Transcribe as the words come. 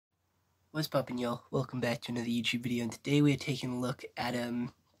What's poppin', y'all? Welcome back to another YouTube video, and today we're taking a look at a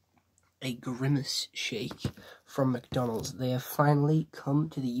Grimace shake from McDonald's. They have finally come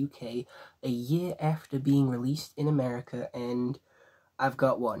to the UK a year after being released in America, and I've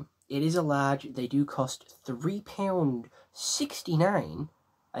got one. It is a large. They do cost £3.69,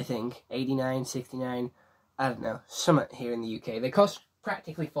 I think. 89, 69, I don't know, something here in the UK. They cost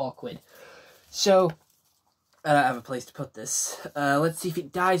practically £4. So I don't have a place to put this. Let's see if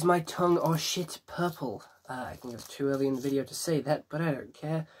it dyes my tongue or shit purple. I think it's too early in the video to say that, but I don't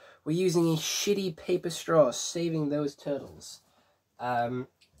care. We're using a shitty paper straw, saving those turtles.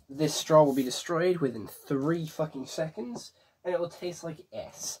 This straw will be destroyed within 3 fucking seconds, and it will taste like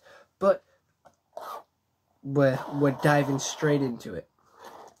S. But we're diving straight into it.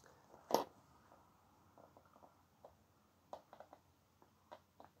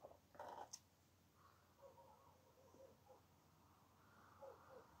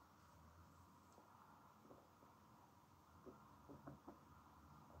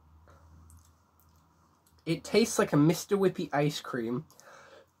 It tastes like a Mr. Whippy ice cream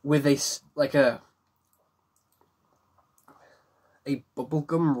with a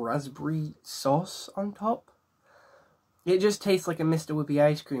bubblegum raspberry sauce on top. It just tastes like a Mr. Whippy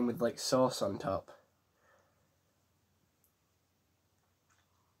ice cream with like sauce on top.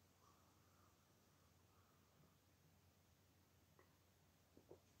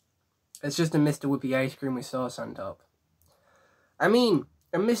 It's just a Mr. Whippy ice cream with sauce on top. I mean,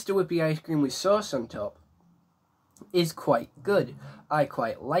 a Mr. Whippy ice cream with sauce on top is quite good. I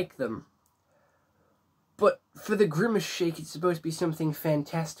quite like them. But for the Grimace shake, it's supposed to be something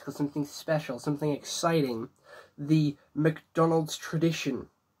fantastical, something special, something exciting. The McDonald's tradition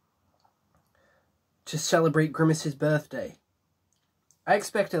to celebrate Grimace's birthday. I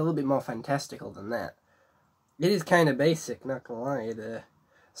expect a little bit more fantastical than that. It is kind of basic, not gonna lie.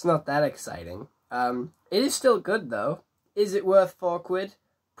 It's not that exciting. It is still good, though. Is it worth £4?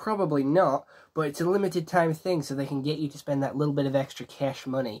 Probably not, but it's a limited time thing, so they can get you to spend that little bit of extra cash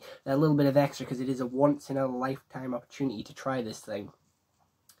money, that little bit of extra, because it is a once-in-a-lifetime opportunity to try this thing.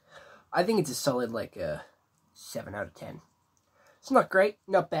 I think it's a solid, like, 7 out of 10. It's not great,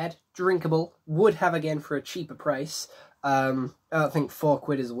 not bad, drinkable, would have again for a cheaper price. I don't think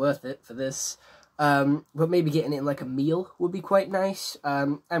 £4 is worth it for this, but maybe getting it in, like, a meal would be quite nice.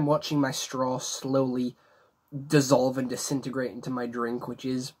 I'm watching my straw slowly dissolve and disintegrate into my drink, which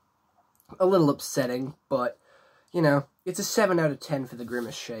is a little upsetting, but, you know, it's a 7 out of 10 for the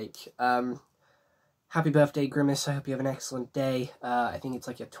Grimace shake. Happy birthday, Grimace. I hope you have an excellent day. I think it's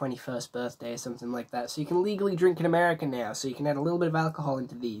like your 21st birthday or something like that, so you can legally drink in America now, so you can add a little bit of alcohol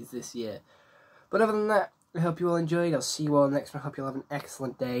into these this year. But other than that, I hope you all enjoyed. I'll see you all next one. I hope you'll have an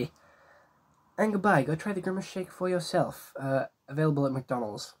excellent day. And goodbye. Go try the Grimace shake for yourself. Available at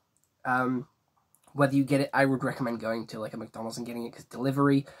McDonald's. Whether you get it, I would recommend going to like a McDonald's and getting it, because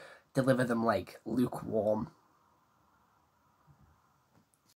deliver them like lukewarm.